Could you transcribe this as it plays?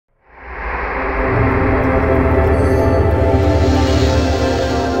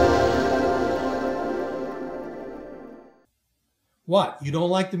What? You don't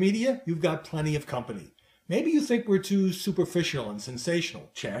like the media? You've got plenty of company. Maybe you think we're too superficial and sensational.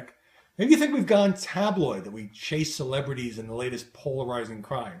 Check. Maybe you think we've gone tabloid, that we chase celebrities in the latest polarizing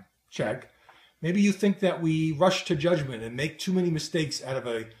crime. Check. Maybe you think that we rush to judgment and make too many mistakes out of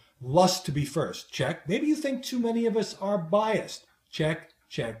a lust to be first. Check. Maybe you think too many of us are biased. Check,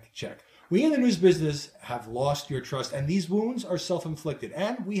 check, check. We in the news business have lost your trust, and these wounds are self-inflicted,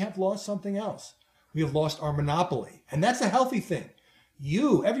 and we have lost something else. We have lost our monopoly, and that's a healthy thing.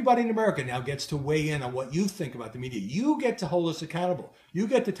 You, everybody in America now gets to weigh in on what you think about the media. You get to hold us accountable. You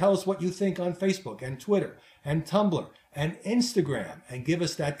get to tell us what you think on Facebook and Twitter and Tumblr and Instagram and give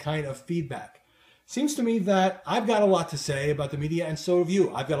us that kind of feedback. Seems to me that I've got a lot to say about the media, and so have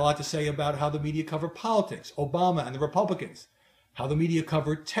you. I've got a lot to say about how the media cover politics, Obama and the Republicans, how the media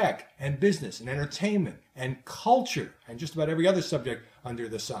cover tech and business and entertainment and culture and just about every other subject under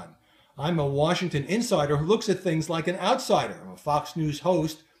the sun. I'm a Washington insider who looks at things like an outsider. I'm a Fox News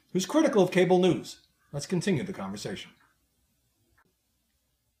host who's critical of cable news. Let's continue the conversation.